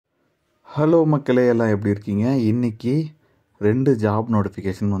Hello மக்களே, எல்லாம் எப்படி இருக்கீங்க? இன்றைக்கி 2 ஜாப்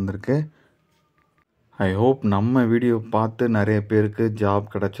நோட்டிஃபிகேஷன் வந்திருக்கு. ஐ ஹோப் நம்ம வீடியோ பார்த்து நிறைய பேருக்கு ஜாப்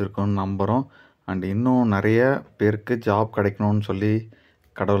கிடச்சிருக்கோன்னு நம்புகிறோம். அண்ட் இன்னும் நிறைய பேருக்கு ஜாப் கிடைக்கணும்னு சொல்லி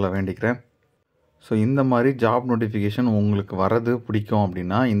கடவுளை வேண்டிக்கிறேன். ஸோ இந்த மாதிரி ஜாப் நோட்டிஃபிகேஷன் உங்களுக்கு வரது பிடிக்கும்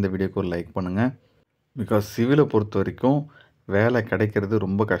அப்படின்னா இந்த வீடியோக்கு ஒரு லைக் பண்ணுங்கள். பிகாஸ் சிவிலை பொறுத்த வரைக்கும் வேலை கிடைக்கிறது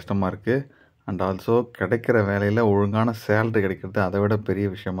ரொம்ப கஷ்டமாக இருக்குது. அண்ட் ஆல்சோ கிடைக்கிற வேலையில் ஒழுங்கான சேலரி கிடைக்கிறது அதை விட பெரிய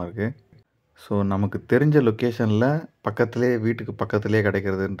விஷயமா இருக்குது. ஸோ நமக்கு தெரிஞ்ச லொக்கேஷனில் பக்கத்துலேயே வீட்டுக்கு பக்கத்துலேயே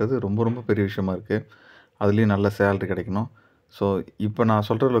கிடைக்கிறதுன்றது ரொம்ப ரொம்ப பெரிய விஷயமா இருக்குது. அதுலேயும் நல்ல சேலரி கிடைக்கணும். ஸோ இப்போ நான்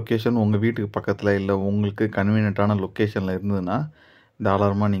சொல்கிற லொக்கேஷன் உங்கள் வீட்டுக்கு பக்கத்தில் இல்லை உங்களுக்கு கன்வீனியண்ட்டான லொக்கேஷனில் இருந்ததுன்னா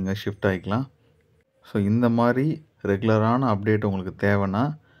தாராளமாக நீங்கள் ஷிஃப்ட் ஆகிக்கலாம். ஸோ இந்த மாதிரி ரெகுலரான அப்டேட் உங்களுக்கு தேவைன்னா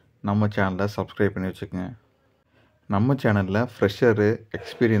நம்ம சேனலை சப்ஸ்கிரைப் பண்ணி வச்சுக்கோங்க. நம்ம சேனலில் ஃப்ரெஷரு,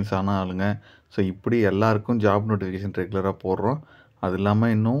 எக்ஸ்பீரியன்ஸ் ஆன ஆளுங்க, ஸோ இப்படி எல்லாருக்கும் ஜாப் நோட்டிஃபிகேஷன் ரெகுலராக போடுறோம். அது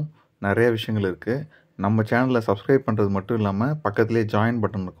இல்லாமல் இன்னும் நிறைய விஷயங்கள் இருக்குது. நம்ம சேனலில் சப்ஸ்கிரைப் பண்ணுறது மட்டும் இல்லாமல் பக்கத்துலேயே ஜாயின்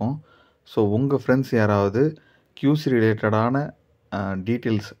பட்டன் இருக்கும். ஸோ உங்கள் ஃப்ரெண்ட்ஸ் யாராவது QC ரிலேட்டடான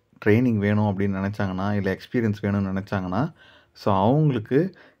டீட்டெயில்ஸ் ட்ரைனிங் வேணும் அப்படின்னு நினச்சாங்கன்னா, இல்லை எக்ஸ்பீரியன்ஸ் வேணும்னு நினச்சாங்கன்னா, ஸோ அவங்களுக்கு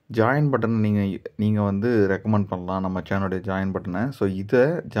ஜாயின் பட்டனை நீங்கள் வந்து ரெக்கமெண்ட் பண்ணலாம் நம்ம சேனலுடைய ஜாயின் பட்டனை. ஸோ இதை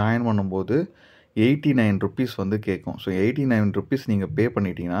ஜாயின் பண்ணும்போது 89 ருப்பீஸ் வந்து கேட்கும். ஸோ 89 ருப்பீஸ் நீங்கள் பே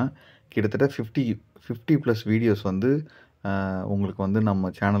பண்ணிட்டீங்கன்னா கிட்டத்தட்ட 50+ வீடியோஸ் வந்து உங்களுக்கு வந்து நம்ம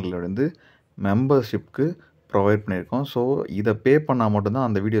சேனலில் இருந்து மெம்பர்ஷிப்க்கு ப்ரொவைட் பண்ணியிருக்கோம். ஸோ இதை பே பண்ணால் மட்டும்தான்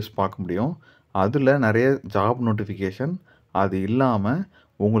அந்த வீடியோஸ் பார்க்க முடியும். அதில் நிறைய ஜாப் நோட்டிஃபிகேஷன், அது இல்லாமல்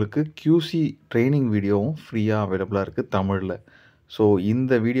உங்களுக்கு QC ட்ரைனிங் வீடியோவும் ஃப்ரீயாக அவைலபிளாக இருக்குது தமிழில். ஸோ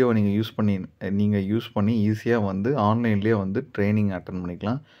இந்த வீடியோவை நீங்கள் யூஸ் பண்ணி ஈஸியாக வந்து ஆன்லைன்லேயே வந்து ட்ரைனிங் அட்டன்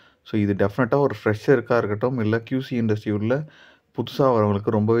பண்ணிக்கலாம். ஸோ இது டெஃபினட்டாக ஒரு ஃப்ரெஷருக்காக இருக்கட்டும், இல்லை QC இண்டஸ்ட்ரி உள்ள புதுசாக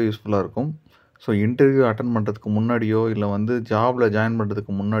வரவங்களுக்கு ரொம்பவே யூஸ்ஃபுல்லாக இருக்கும். ஸோ இன்டர்வியூ அட்டன் பண்ணுறதுக்கு முன்னாடியோ, இல்லை வந்து ஜாபில் ஜாயின்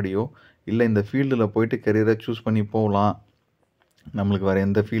பண்ணுறதுக்கு முன்னாடியோ, இல்லை இந்த ஃபீல்டில் போய்ட்டு கெரியரை சூஸ் பண்ணி போகலாம், நம்மளுக்கு வேறு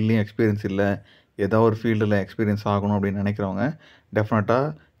எந்த ஃபீல்ட்லேயும் எக்ஸ்பீரியன்ஸ் இல்லை, ஏதோ ஒரு ஃபீல்டில் எக்ஸ்பீரியன்ஸ் ஆகணும் அப்படின்னு நினைக்கிறவங்க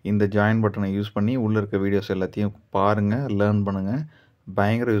டெஃபினட்டாக இந்த ஜாயின் பட்டனை யூஸ் பண்ணி உள்ளே இருக்க வீடியோஸ் எல்லாத்தையும் பாருங்கள், லேர்ன் பண்ணுங்கள்.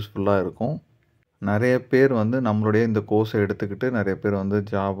 பயங்கர யூஸ்ஃபுல்லாக இருக்கும். நிறைய பேர் வந்து நம்மளுடைய இந்த கோர்ஸை எடுத்துக்கிட்டு நிறைய பேர் வந்து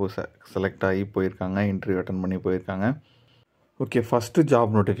ஜாபு செலக்ட் ஆகி போயிருக்காங்க, இன்டர்வியூ அட்டன் பண்ணி போயிருக்காங்க. ஓகே, ஃபஸ்ட்டு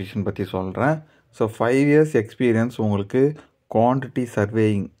ஜாப் நோட்டிஃபிகேஷன் பற்றி சொல்கிறேன். ஸோ 5 இயர்ஸ் எக்ஸ்பீரியன்ஸ் உங்களுக்கு குவான்டிட்டி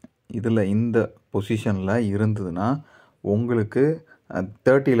சர்வேயிங் இதில் இந்த பொசிஷனில் இருந்ததுன்னா உங்களுக்கு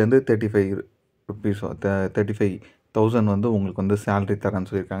 30,000 35 ருப்பீஸ் 35,000 வந்து உங்களுக்கு வந்து சேலரி தரேன்னு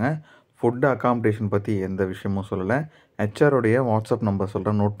சொல்லியிருக்காங்க. ஃபுட்டு அக்காமடேஷன் பற்றி எந்த விஷயமும் சொல்லலை. ஹெச்ஆருடைய வாட்ஸ்அப் நம்பர்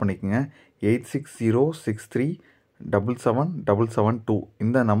சொல்கிறேன், நோட் பண்ணிக்கோங்க. 8606377772.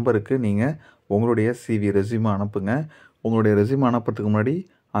 இந்த நம்பருக்கு நீங்கள் உங்களுடைய CV ரெஸ்யூமை அனுப்புங்க. உங்களுடைய ரெஸ்யூமை அனுப்புறதுக்கு முன்னாடி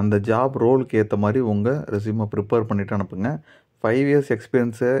அந்த ஜாப் ரோலுக்கு ஏற்ற மாதிரி உங்கள் ரெஸ்யூமை ப்ரிப்பேர் பண்ணிவிட்டு அனுப்புங்க. 5 இயர்ஸ்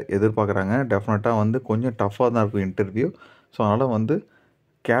எக்ஸ்பீரியன்ஸை எதிர்பார்க்குறாங்க. டெஃபினட்டாக வந்து கொஞ்சம் டஃப்பாக தான் இருக்கும் இன்டர்வியூ. ஸோ அதனால் வந்து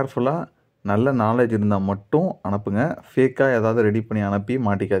கேர்ஃபுல்லாக நல்ல நாலேஜ் இருந்தால் மட்டும் அனுப்புங்க. ஃபேக்காக ஏதாவது ரெடி பண்ணி அனுப்பி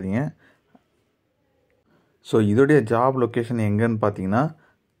மாட்டிக்காதீங்க. ஸோ இதோடைய ஜாப் லொக்கேஷன் எங்கேன்னு பார்த்தீங்கன்னா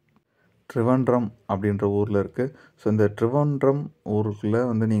ட்ரிவன்ட்ரம் அப்படின்ற ஊரில் இருக்குது. ஸோ இந்த ட்ரிவன்ட்ரம் ஊருக்குள்ளே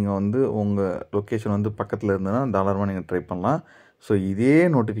வந்து நீங்கள் வந்து உங்கள் லொக்கேஷன் வந்து பக்கத்தில் இருந்ததுன்னா தாராளமாக நீங்கள் ட்ரை பண்ணலாம். ஸோ இதே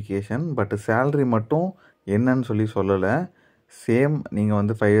நோட்டிஃபிகேஷன், பட் சேல்ரி மட்டும் என்னன்னு சொல்லலை. சேம் நீங்கள்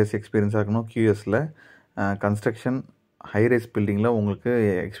வந்து 5 இயர்ஸ் எக்ஸ்பீரியன்ஸ் ஆகணும். QSல கன்ஸ்ட்ரக்ஷன் ஹைரைஸ் பில்டிங்கில் உங்களுக்கு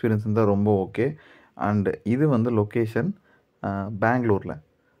எக்ஸ்பீரியன்ஸ் இருந்தால் ரொம்ப ஓகே. அண்டு இது வந்து லொக்கேஷன் பெங்களூரில்.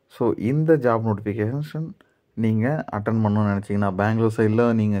 ஸோ இந்த ஜாப் நோட்டிஃபிகேஷன் நீங்கள் அட்டன் பண்ணணும்னு நினச்சிங்கன்னா, பெங்களூர் சைடில்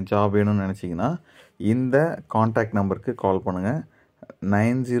நீங்கள் ஜாப் வேணும்னு நினச்சிங்கன்னா இந்த காண்டாக்ட் நம்பருக்கு கால் பண்ணுங்கள்.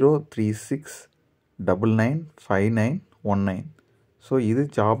 9036995919. ஸோ இது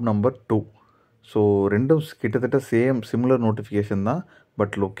ஜாப் நம்பர் 2. ஸோ ரெண்டும் கிட்டத்தட்ட சிமிலர் நோட்டிஃபிகேஷன் தான்,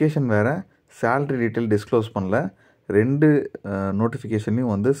 பட் லொக்கேஷன் வேறு, சேலரி டீட்டெயில் டிஸ்க்ளோஸ் பண்ணல. 2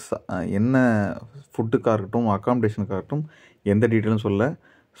 நோட்டிஃபிகேஷன்லையும் வந்து என்ன ஃபுட்டுக்காக இருக்கட்டும், அக்காமடேஷனுக்காக இருக்கட்டும், எந்த டீட்டெயிலும் சொல்ல.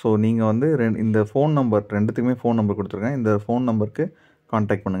 ஸோ நீங்கள் வந்து இந்த ஃபோன் நம்பர், ரெண்டுத்துக்குமே ஃபோன் நம்பர் கொடுத்துருக்கேன். இந்த ஃபோன் நம்பருக்கு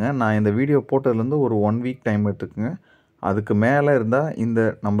காண்டாக்ட் பண்ணுங்கள். நான் இந்த வீடியோ போட்டதுலேருந்து ஒரு 1 வீக் டைம் எடுத்துக்கோங்க. அதுக்கு மேலே இருந்தால் இந்த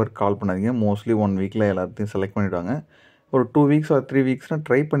நம்பருக்கு கால் பண்ணாதீங்க. மோஸ்ட்லி 1 வீக்கில் எல்லாத்தையும் செலக்ட் பண்ணிவிடுவாங்க. ஒரு 2 வீக்ஸ் ஆர் 3 வீக்ஸ்னால்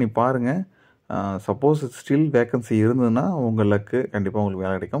ட்ரை பண்ணி பாருங்கள். சப்போஸ் ஸ்டில் வேக்கன்சி இருந்ததுன்னா உங்கள் லக்கு, கண்டிப்பாக உங்களுக்கு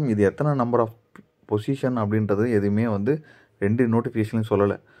வேலை கிடைக்கும். இது எத்தனை நம்பர் ஆஃப் பொசிஷன் அப்படின்றது எதுவுமே வந்து 2 நோட்டிஃபிகேஷன்லையும்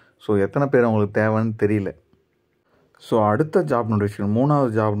சொல்லலை. ஸோ எத்தனை பேர் அவங்களுக்கு தேவைன்னு தெரியல. ஸோ அடுத்த ஜாப் நோட்டிஃபிகேஷன்,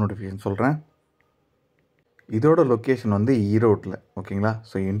 3வது ஜாப் நோட்டிஃபிகேஷன் சொல்கிறேன். இதோட லொக்கேஷன் வந்து ஈரோட்டில். ஓகேங்களா?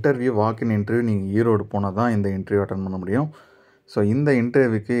 ஸோ இன்டர்வியூ, வாக்கின் இன்டர்வியூ நீங்கள் ஈரோடு போனால் தான் இந்த இன்டர்வியூ அட்டன் பண்ண முடியும். ஸோ இந்த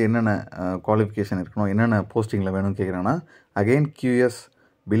இன்டர்வியூக்கு என்னென்ன குவாலிஃபிகேஷன் இருக்கணும், என்னென்ன போஸ்டிங்கில் வேணும்னு கேட்குறேன்னா, again QS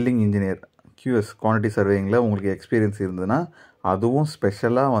building engineer, QS quantity சர்வேயிங்கில் உங்களுக்கு எக்ஸ்பீரியன்ஸ் இருந்ததுன்னா அதுவும்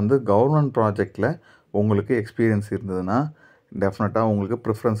ஸ்பெஷலாக வந்து கவர்மெண்ட் ப்ராஜெக்டில் உங்களுக்கு எக்ஸ்பீரியன்ஸ் இருந்ததுன்னா டெஃபினட்டாக உங்களுக்கு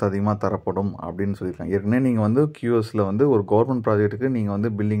ப்ரிஃபரன்ஸ் அதிகமாக தரப்படும் அப்படின்னு சொல்லியிருக்காங்க. ஏற்கனவே நீங்கள் வந்து QSல வந்து ஒரு கவர்மெண்ட் ப்ராஜெக்ட்டுக்கு நீங்கள் வந்து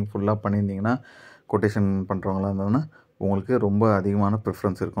பில்லிங் ஃபுல்லாக பண்ணியிருந்தீங்கன்னா, கொட்டேஷன் பண்ணுறவங்களா இருந்ததுன்னா உங்களுக்கு ரொம்ப அதிகமான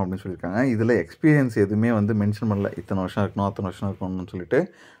ப்ரிஃபரன்ஸ் இருக்கும் அப்படின்னு சொல்லியிருக்காங்க. இதில் எக்ஸ்பீரியன்ஸ் எதுவுமே வந்து மென்ஷன் பண்ணல, இத்தனை வருஷம் இருக்கணும் அத்தனை வருஷம் இருக்கணும்னு சொல்லிட்டு,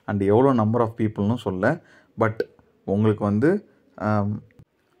 அண்ட் எவ்வளோ நம்பர் ஆஃப் பீப்புள்னு சொல்ல. பட் உங்களுக்கு வந்து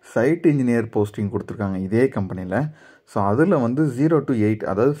சைட் இன்ஜினியர் போஸ்டிங் கொடுத்துருக்காங்க இதே கம்பெனியில். ஸோ அதில் வந்து 0 to 8,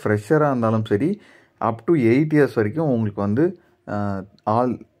 அதாவது ஃப்ரெஷராக இருந்தாலும் சரி அப் டு 8 இயர்ஸ் வரைக்கும் உங்களுக்கு வந்து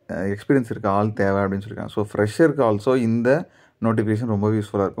ஆல் எக்ஸ்பீரியன்ஸ் இருக்க ஆள் தேவை அப்படின்னு சொல்லியிருக்காங்க. ஸோ ஃப்ரெஷருக்கு ஆல்சோ இந்த நோட்டிஃபிகேஷன் ரொம்ப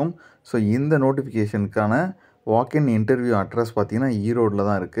யூஸ்ஃபுல்லாக இருக்கும். ஸோ இந்த நோட்டிஃபிகேஷனுக்கான வாக்இன் இன்டர்வியூ அட்ரஸ் பார்த்தீங்கன்னா ஈரோடில்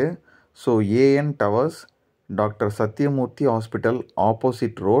தான் இருக்குது. So AN towers, doctor Sathyamoorthy hospital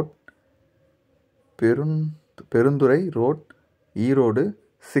opposite road, Perundurai road, Erode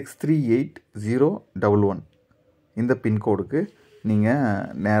 638011. இந்த பின்கோடுக்கு நீங்கள்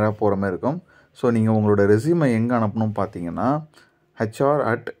நேராக போகிற மாதிரி இருக்கும். ஸோ நீங்கள் உங்களோட ரெஸ்யூமை எங்கே அனுப்பணும் பார்த்தீங்கன்னா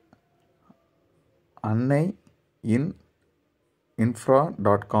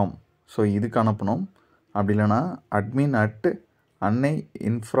hr@annaiinfra.com. ஸோ இதுக்கு அனுப்பணும். அப்படி இல்லைனா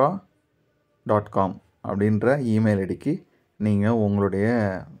admin@annaiinfra.com அப்படின்ற இமெயில் ஐடிக்கு நீங்கள் உங்களுடைய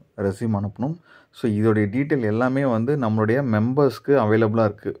ரெஸ்யூம் அனுப்பணும். ஸோ இதோடைய டீட்டெயில் எல்லாமே வந்து நம்மளுடைய மெம்பர்ஸ்க்கு அவைலபிளாக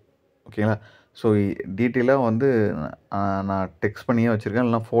இருக்குது. ஓகேங்களா? ஸோ டீட்டெயிலாக வந்து நான் டெக்ஸ்ட் பண்ணியே வச்சுருக்கேன்,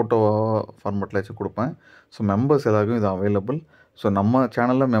 இல்லைனா ஃபோட்டோ ஃபார்மேட்டில் வச்சு கொடுப்பேன். ஸோ மெம்பர்ஸ் எல்லாருக்கும் இது அவைலபிள். ஸோ நம்ம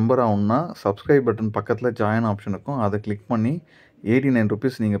சேனலில் மெம்பர் ஆகணுன்னா சப்ஸ்கிரைப் பட்டன் பக்கத்தில் ஜாயின் ஆப்ஷன் இருக்கும், அதை கிளிக் பண்ணி 89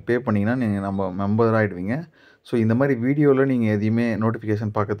 rupees நீங்கள் பே பண்ணிங்கன்னா நீங்கள் நம்ம மெம்பர் ஆகிடுவீங்க. ஸோ இந்த மாதிரி வீடியோவில் நீங்கள் எதையுமே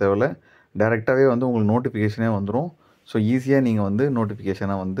நோட்டிஃபிகேஷன் பார்க்க தேவையில்ல, டைரெக்டாகவே வந்து உங்களுக்கு நோட்டிஃபிகேஷனே வந்துடும். ஸோ ஈஸியாக நீங்கள் வந்து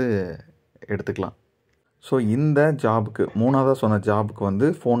நோட்டிஃபிகேஷனை வந்து எடுத்துக்கலாம். ஸோ இந்த ஜாபுக்கு மூணாவதாக சொன்ன ஜாபுக்கு வந்து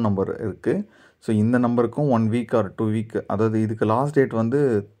ஃபோன் நம்பர் இருக்குது. ஸோ இந்த நம்பருக்கும் 1 week or 2 week, அதாவது இதுக்கு லாஸ்ட் டேட் வந்து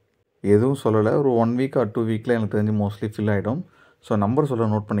எதுவும் சொல்லலை, ஒரு 1 week or 2 weekல எனக்கு தெரிஞ்சு மோஸ்ட்லி ஃபில் ஆகிடும். ஸோ நம்பர் சொல்ல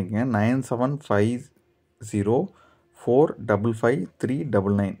நோட் பண்ணிக்கங்க,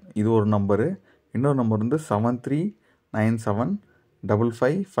 9750455399. இது ஒரு நம்பரு. இன்னொரு நம்பர் வந்து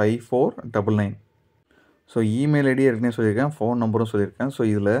 7397555499. ஸோ இமெயில் ஐடி ஏற்கனவே சொல்லியிருக்கேன், ஃபோன் நம்பரும் சொல்லியிருக்கேன். ஸோ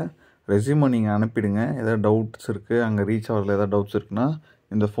இதில் ரெஸ்யூமை நீங்கள் அனுப்பிடுங்க. எதாவது டவுட்ஸ் இருக்குது, அங்கே ரீச் ஆகிறதுல எதாவது டவுட்ஸ் இருக்குன்னா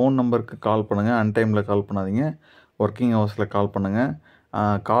இந்த ஃபோன் நம்பருக்கு கால் பண்ணுங்கள். அன்டைமில் கால் பண்ணாதீங்க, ஒர்க்கிங் ஹவர்ஸில் கால் பண்ணுங்கள்.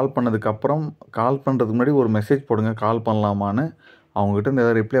 கால் பண்ணதுக்கப்புறம் கால் பண்ணுறதுக்கு முன்னாடி ஒரு மெசேஜ் போடுங்க, கால் பண்ணலாமான்னு. அவங்ககிட்ட இருந்து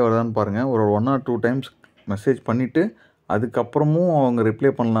எதாவது ரிப்ளை வருதான்னு பாருங்கள். ஒரு 1 or 2 times மெசேஜ் பண்ணிவிட்டு அதுக்கப்புறமும் அவங்க ரிப்ளை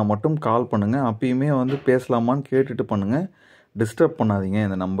பண்ணலாம் மட்டும் கால் பண்ணுங்கள். அப்பயுமே வந்து பேசலாமான்னு கேட்டுட்டு பண்ணுங்கள், டிஸ்டர்ப் பண்ணாதீங்க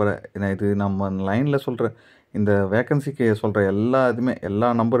இந்த நம்பரை. இது நம்ம லைனில் சொல்கிற இந்த வேக்கன்சிக்கு சொல்கிற எல்லா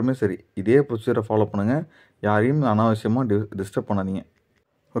நம்பருமே சரி, இதே ப்ரொசீஜரை ஃபாலோ பண்ணுங்கள். யாரையும் அனாவசியமாக டிஸ்டர்ப் பண்ணாதீங்க.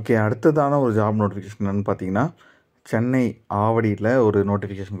 ஓகே, அடுத்ததான ஒரு ஜாப் நோட்டிஃபிகேஷன் என்னென்னு பார்த்தீங்கன்னா, சென்னை ஆவடியில் ஒரு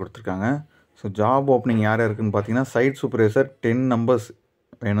நோட்டிஃபிகேஷன் கொடுத்துருக்காங்க. ஸோ ஜாப் ஓப்பனிங் யார் இருக்குதுன்னு பார்த்தீங்கன்னா, சைட் சூப்பர்வைசர் 10 numbers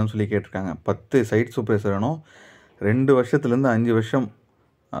வேணும்னு சொல்லி கேட்டிருக்காங்க. 10 சைட் சூப்பர்வைசர் வேணும். 2 வருஷத்துலேருந்து 5 வருஷம்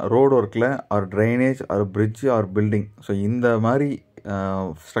ரோடு ஒர்க்கில் R drainage R bridge R building, so இந்த மாதிரி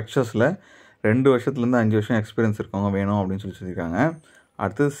ஸ்ட்ரக்சர்ஸில் 2 வருஷத்துலேருந்து 5 வருஷம் எக்ஸ்பீரியன்ஸ் இருக்கவங்க வேணும் அப்படின்னு சொல்லியிருக்காங்க.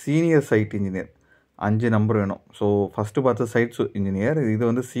 அடுத்தது சீனியர் சைட் இன்ஜினியர் 5 நம்பர் வேணும். ஸோ ஃபஸ்ட்டு பார்த்து சைட் இன்ஜினியர், இது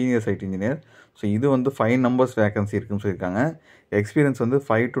வந்து சீனியர் சைட் இன்ஜினியர். ஸோ இது வந்து 5 numbers வேக்கன்சி இருக்குன்னு சொல்லியிருக்காங்க. எக்ஸ்பீரியன்ஸ் வந்து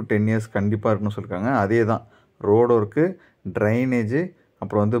 5 to 10 years கண்டிப்பாக இருக்குன்னு சொல்லியிருக்காங்க. அதே தான் ரோடு ஒர்க்கு, ட்ரைனேஜு,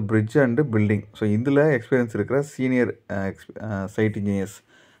 அப்புறம் வந்து பிரிட்ஜ் அண்டு பில்டிங். ஸோ இதில் எக்ஸ்பீரியன்ஸ் இருக்கிற சீனியர் சைட் இன்ஜினியர்ஸ்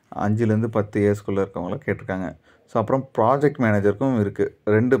 5லேருந்து 10 yearsக்குள்ளே இருக்கவங்கள கேட்டிருக்காங்க. ஸோ அப்புறம் ப்ராஜெக்ட் மேனேஜருக்கும் இருக்குது,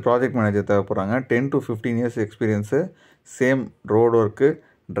 2 project manager தேவைப்படுறாங்க. 10 to 15 years experience, same road work,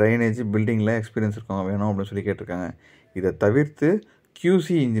 drainage, பில்டிங்கில் எக்ஸ்பீரியன்ஸ் இருக்கவங்க வேணும் அப்படின்னு சொல்லி கேட்டிருக்காங்க. இதை தவிர்த்து QC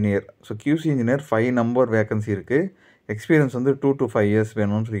engineer, so QC engineer 5 number vacancy இருக்குது. எக்ஸ்பீரியன்ஸ் வந்து 2 to 5 years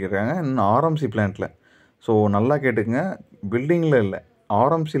வேணும்னு சொல்லி கேட்குறாங்க. இன்னும் RMC பிளான்ட்டில். ஸோ நல்லா கேட்டுக்குங்க, பில்டிங்கில் இல்லை,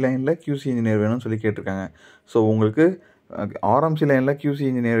 RMC லைனில் QC இன்ஜினியர் வேணும்னு சொல்லி கேட்டிருக்காங்க. ஸோ உங்களுக்கு RMC லைனில் QC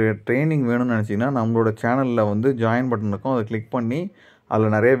இன்ஜினியர் ட்ரைனிங் வேணும்னு நினச்சிங்கன்னா நம்மளோட சேனலில் வந்து ஜாயின் பட்டன் இருக்கும், அதை கிளிக் பண்ணி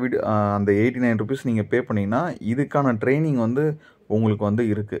அதில் நிறைய வீடியோ அந்த 89 rupees நீங்கள் பே பண்ணிங்கன்னா இதுக்கான ட்ரைனிங் வந்து உங்களுக்கு வந்து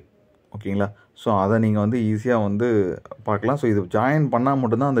இருக்குது. ஓகேங்களா? ஸோ அதை நீங்கள் வந்து ஈஸியாக வந்து பார்க்கலாம். ஸோ இது ஜாயின் பண்ணால்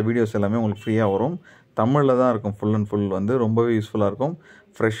மட்டும்தான் அந்த வீடியோஸ் எல்லாமே உங்களுக்கு ஃப்ரீயாக வரும். தமிழில் தான் இருக்கும், ஃபுல் அண்ட் ஃபுல் வந்து ரொம்பவே யூஸ்ஃபுல்லாக இருக்கும்.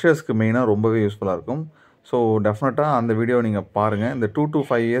 ஃப்ரெஷர்ஸ்க்கு மெயினாக ரொம்பவே யூஸ்ஃபுல்லாக இருக்கும். ஸோ டெஃபினட்டாக அந்த வீடியோ நீங்கள் பாருங்கள். இந்த 2 to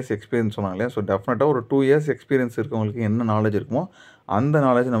 5 years எக்ஸ்பீரியன்ஸ் சொன்னாங்க இல்லையா, ஸோ டெஃபினட்டாக ஒரு 2 years எக்ஸ்பீரியன்ஸ் இருக்கவங்களுக்கு என்ன நாலேஜ் இருக்குமோ அந்த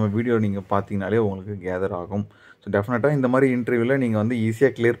நாலேஜ் நம்ம வீடியோ நீங்கள் பார்த்தீங்கனாலே உங்களுக்கு கேதர் ஆகும். ஸோ டெஃபினட்டாக இந்த மாதிரி இன்டர்வியூவில் நீங்கள் வந்து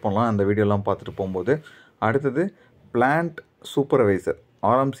ஈஸியாக கிளியர் பண்ணலாம் அந்த வீடியோலாம் பார்த்துட்டு போகும்போது. அடுத்தது plant supervisor,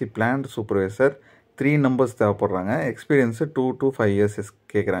 RMC plant supervisor 3 numbers தேவைப்படுறாங்க. Experience 2 to 5 years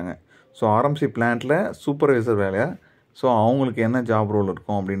கேட்குறாங்க. ஸோ RMC பிளான்ட்டில் சூப்பர்வைசர் வேலையாக ஸோ அவங்களுக்கு என்ன ஜாப் ரோல்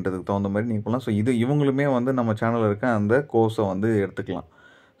இருக்கும் அப்படின்றதுக்கு தகுந்த மாதிரி நீங்கள் பண்ணலாம். ஸோ இது இவங்களுமே வந்து நம்ம சேனலில் இருக்க அந்த கோர்ஸை வந்து எடுத்துக்கலாம்.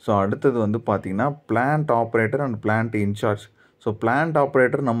 ஸோ அடுத்தது வந்து பார்த்திங்கன்னா plant operator and plant incharge. So plant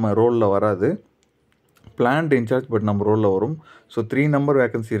operator நம்ம ரோலில் வராது, பிளான்ட் இன்சார்ஜ் பட் நம்ம ரோலில் வரும். ஸோ 3 நம்பர்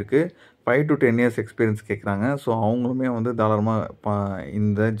வேக்கன்சி இருக்குது. 5 to 10 இயர்ஸ் எக்ஸ்பீரியன்ஸ் கேட்குறாங்க. ஸோ அவங்களுமே வந்து தாராளமாக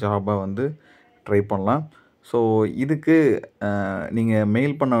இந்த ஜாபை வந்து ட்ரை பண்ணலாம். ஸோ இதுக்கு நீங்கள்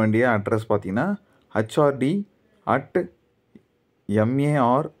மெயில் பண்ண வேண்டிய அட்ரஸ் பார்த்தீங்கன்னா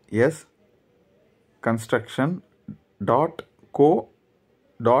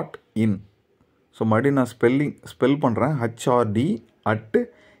hrd@marconstruction.co.in. ஸோ மறுபடியும் நான் ஸ்பெல் பண்ணுறேன்.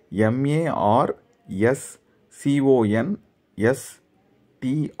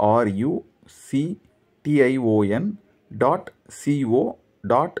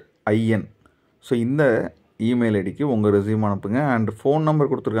 ஸோ இந்த இமெயில் ஐடிக்கு உங்கள் ரெஸ்யூம் அனுப்புங்க. அண்ட் ஃபோன் நம்பர்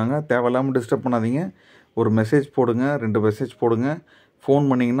கொடுத்துருக்காங்க, தேவையில்லாமல் டிஸ்டர்ப் பண்ணாதீங்க. ஒரு மெசேஜ் போடுங்க, 2 மெசேஜ் போடுங்க. ஃபோன்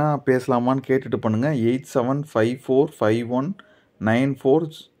பண்ணிங்கன்னா பேசலாமான்னு கேட்டுட்டு பண்ணுங்கள்.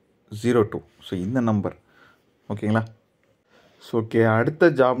 8754519402. ஸோ இந்த நம்பர் ஓகேங்களா. ஸோ ஓகே, அடுத்த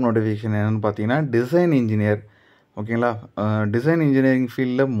ஜாப் நோட்டிஃபிகேஷன் என்னென்னு பார்த்தீங்கன்னா டிசைன் இன்ஜினியர். ஓகேங்களா. டிசைன் இன்ஜினியரிங்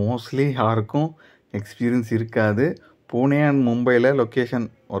ஃபீல்டில் மோஸ்ட்லி யாருக்கும் எக்ஸ்பீரியன்ஸ் இருக்காது. புனே அண்ட் மும்பையில்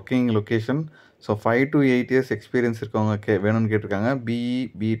working location. So 5 to 8 years experience இருக்கவங்க வேணும்னு கேட்டிருக்காங்க. BE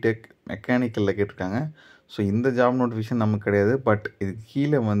Btech மெக்கானிக்கலில் கேட்டிருக்காங்க. ஸோ இந்த ஜாப் நோட்டிஃபிகேஷன் நமக்கு கிடையாது. பட் இதுக்கு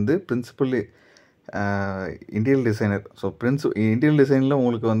கீழே வந்து principal interior designer. So interior டிசைனில்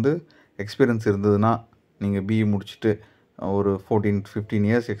உங்களுக்கு வந்து எக்ஸ்பீரியன்ஸ் இருந்ததுன்னா, நீங்கள் BE முடிச்சுட்டு ஒரு 14-15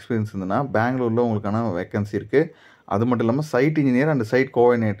 இயர்ஸ் எக்ஸ்பீரியன்ஸ் இருந்ததுன்னா பெங்களூரில் உங்களுக்கான வேக்கன்சி இருக்குது. அது மட்டும் இல்லாமல் site engineer and side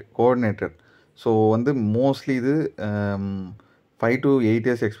coordinator. So வந்து மோஸ்ட்லி இது 5 to 8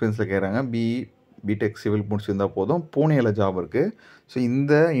 இயர்ஸ் எக்ஸ்பீரியன்ஸில் கேட்குறாங்க. BE Btech சிவில் முடிச்சிருந்தால் போதும். பூனேயில் ஜாப் இருக்குது. ஸோ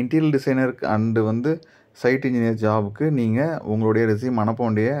இந்த இன்டீரியர் டிசைனருக்கு அண்டு வந்து சைட் இன்ஜினியர் ஜாபுக்கு நீங்கள் உங்களுடைய ரெஸ்யூம் அனுப்ப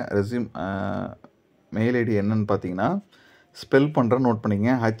வேண்டிய மெயில் ஐடி என்னன்னு பார்த்தீங்கன்னா, ஸ்பெல் பண்ணுற நோட் பண்ணிங்க.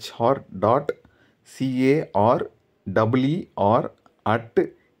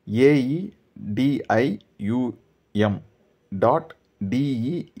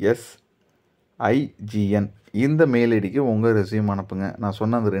 இந்த மெயில் ஐடிக்கு உங்கள் ரெஸ்யூம் அனுப்புங்க. நான்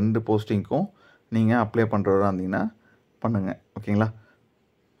சொன்ன அந்த 2 போஸ்டிங்க்கும் நீங்கள் அப்ளை பண்ணுறவராக இருந்தீங்கன்னா பண்ணுங்கள். ஓகேங்களா.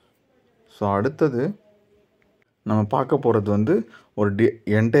 ஸோ அடுத்தது நம்ம பார்க்க போகிறது வந்து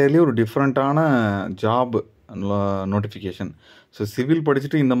என்டையர்லி ஒரு டிஃப்ரெண்ட்டான ஜாப் நோட்டிஃபிகேஷன். ஸோ சிவில்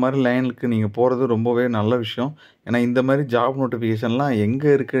படிச்சுட்டு இந்த மாதிரி லைனுக்கு நீங்கள் போகிறது ரொம்பவே நல்ல விஷயம். ஏன்னா இந்த மாதிரி ஜாப் நோட்டிஃபிகேஷன்லாம் எங்கே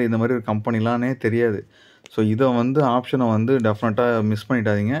இருக்குது, இந்த மாதிரி ஒரு கம்பெனிலானே தெரியாது. ஸோ இதை வந்து ஆப்ஷனை வந்து டெஃபினட்டாக மிஸ்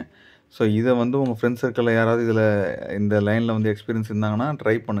பண்ணிட்டாதீங்க. ஸோ இதை வந்து உங்கள் ஃப்ரெண்ட்ஸ் சர்க்கிளில் யாராவது இந்த லைனில் வந்து எக்ஸ்பீரியன்ஸ் இருந்தாங்கன்னா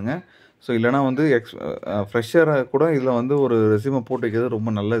ட்ரை பண்ணுங்கள். ஸோ இல்லைனா வந்து ஃப்ரெஷராக கூட இதில் வந்து ஒரு ரெஸ்யூமை போட்டு வைக்கிறது ரொம்ப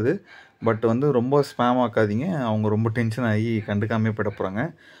நல்லது. பட் வந்து ரொம்ப ஸ்பேம் ஆக்காதீங்க, அவங்க ரொம்ப டென்ஷன் ஆகி கண்டுக்காமே போயிட போகிறாங்க.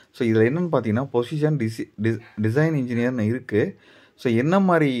 ஸோ இதில் என்னென்னு பார்த்தீங்கன்னா பொசிஷன் டிசைன் இன்ஜினியர்னு இருக்குது. ஸோ என்ன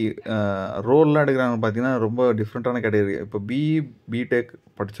மாதிரி ரோல்லாம் எடுக்கிறாங்கன்னு பார்த்தீங்கன்னா ரொம்ப டிஃப்ரெண்ட்டான கேட்டகரி. இப்போ BE Btech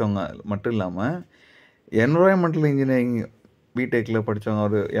படித்தவங்க மட்டும் இல்லாமல் என்வரான்மெண்டல் இன்ஜினியரிங் பிடெக்கில் படித்தவங்க,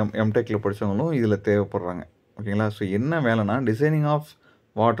 ஒரு எம்டெக்கில் படித்தவங்களும் இதில் தேவைப்படுறாங்க. ஓகேங்களா. ஸோ என்ன வேலைனா designing of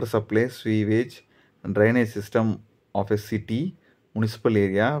water supply, ஸ்வீவேஜ், drainage system of a city, municipal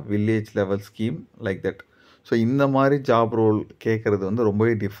area, village level scheme like that. So இந்த மாதிரி ஜாப் ரோல் கேட்குறது வந்து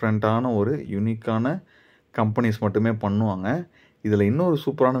ரொம்பவே டிஃப்ரெண்ட்டான ஒரு யூனிக்கான கம்பெனிஸ் மட்டுமே பண்ணுவாங்க. இதில் இன்னொரு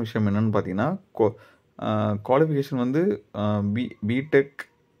சூப்பரான விஷயம் என்னென்னு பார்த்தீங்கன்னா குவாலிஃபிகேஷன் வந்து பிடெக்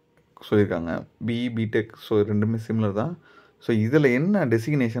சொல்லியிருக்காங்க, BE Btech. ஸோ ரெண்டுமே சிமிலர் தான். ஸோ இதில் என்ன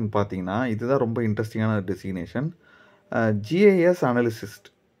டெசிக்னேஷன் பார்த்தீங்கன்னா, இதுதான் ரொம்ப இன்ட்ரெஸ்டிங்கான டெசிக்னேஷன், GIS அனலிசிஸ்ட்.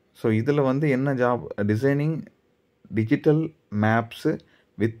 ஸோ இதில் வந்து என்ன job, designing digital maps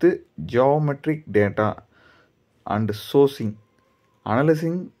with geometric data and sourcing,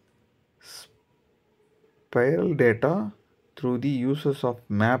 அனலிசிங் spiral data through the uses of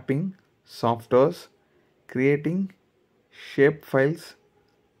mapping softwares, creating shape files,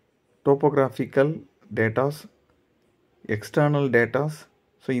 topographical datas, external datas.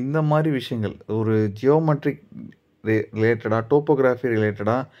 So இந்த மாதிரி விஷயங்கள் ஒரு ஜியோமெட்ரிக் ரிலேட்டடாக, டோப்போகிராஃபி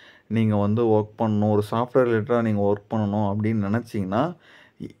ரிலேட்டடாக நீங்கள் வந்து ஒர்க் பண்ணணும், ஒரு சாஃப்ட்வேர் ரிலேட்டடாக நீங்கள் ஒர்க் பண்ணணும் அப்படின்னு நினச்சிங்கன்னா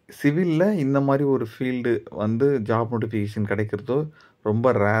சிவிலில் இந்த மாதிரி ஒரு ஃபீல்டு வந்து ஜாப் நோட்டிஃபிகேஷன் கிடைக்கிறது ரொம்ப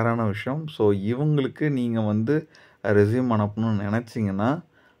ரேரான விஷயம். ஸோ இவங்களுக்கு நீங்கள் வந்து ரெஸ்யூம் அனுப்பணும்னு நினச்சிங்கன்னா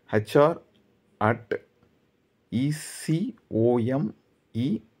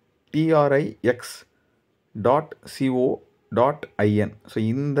HR@ECOMETRIX.co.in. ஸோ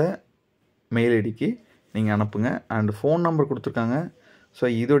இந்த மெயில் ஐடிக்கு நீங்கள் அனுப்புங்க. அண்ட் ஃபோன் நம்பர் கொடுத்துருக்காங்க. ஸோ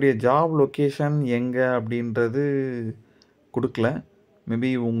இதோடைய ஜாப் லொக்கேஷன் எங்கே அப்படின்றது கொடுக்கல. மேபி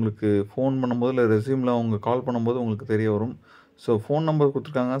உங்களுக்கு ஃபோன் பண்ணும்போது இல்லை ரெஸ்யூமில் அவங்க கால் பண்ணும்போது உங்களுக்கு தெரிய வரும். ஸோ ஃபோன் நம்பர்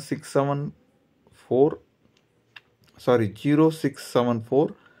கொடுத்துருக்காங்க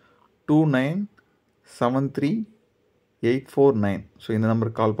 0674297384 ஸோ இந்த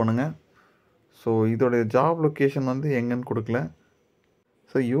நம்பருக்கு கால் பண்ணுங்கள். ஸோ இதோடைய ஜாப் லொக்கேஷன் வந்து எங்கன்னு கொடுக்கல.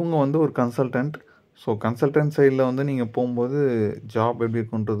 ஸோ இவங்க வந்து ஒரு கன்சல்டன்ட். ஸோ கன்சல்டன்ட் சைடில் வந்து நீங்கள் போகும்போது ஜாப் எப்படி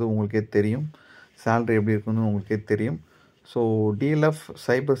இருக்குன்றது உங்களுக்கே தெரியும், சேலரி எப்படி இருக்குன்னு உங்களுக்கே தெரியும். ஸோ டிஎல்எஃப்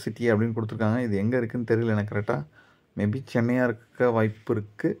சைபர் சிட்டி அப்படின்னு கொடுத்துருக்காங்க. இது எங்கே இருக்குதுன்னு தெரியல எனக்கு கரெக்டாக. மேபி சென்னையாக இருக்க வாய்ப்பு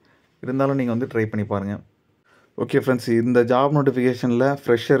இருக்குது. இருந்தாலும் நீங்கள் வந்து ட்ரை பண்ணி பாருங்கள். ஓகே ஃப்ரெண்ட்ஸ், இந்த ஜாப் நோட்டிஃபிகேஷனில்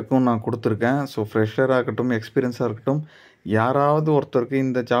ஃப்ரெஷருக்கும் நான் கொடுத்துருக்கேன். ஸோ ஃப்ரெஷராக இருக்கட்டும், எக்ஸ்பீரியன்ஸாக இருக்கட்டும், யாராவது ஒருத்தருக்கு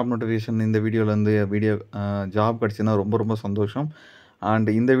இந்த ஜாப் நோட்டிஃபிகேஷன் இந்த வீடியோலேருந்து ஜாப் கிடச்சின்னா ரொம்ப ரொம்ப சந்தோஷம். அண்ட்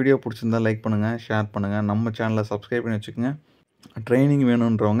இந்த வீடியோ பிடிச்சிருந்தா லைக் பண்ணுங்கள், ஷேர் பண்ணுங்கள், நம்ம சேனலை சப்ஸ்கிரைப் பண்ணி வச்சுக்கோங்க. ட்ரைனிங்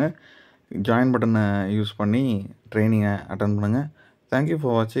வேணுன்றவங்க ஜாயின் பட்டனை யூஸ் பண்ணி ட்ரைனிங்கை அட்டன் பண்ணுங்கள். தேங்க்யூ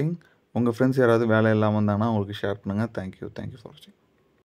ஃபார் வாட்சிங். உங்கள் ஃப்ரெண்ட்ஸ் யாராவது வேலை இல்லாமல் இருந்தாங்கன்னா அவங்களுக்கு ஷேர் பண்ணுங்கள். தேங்க்யூ ஃபார் வாட்சிங்.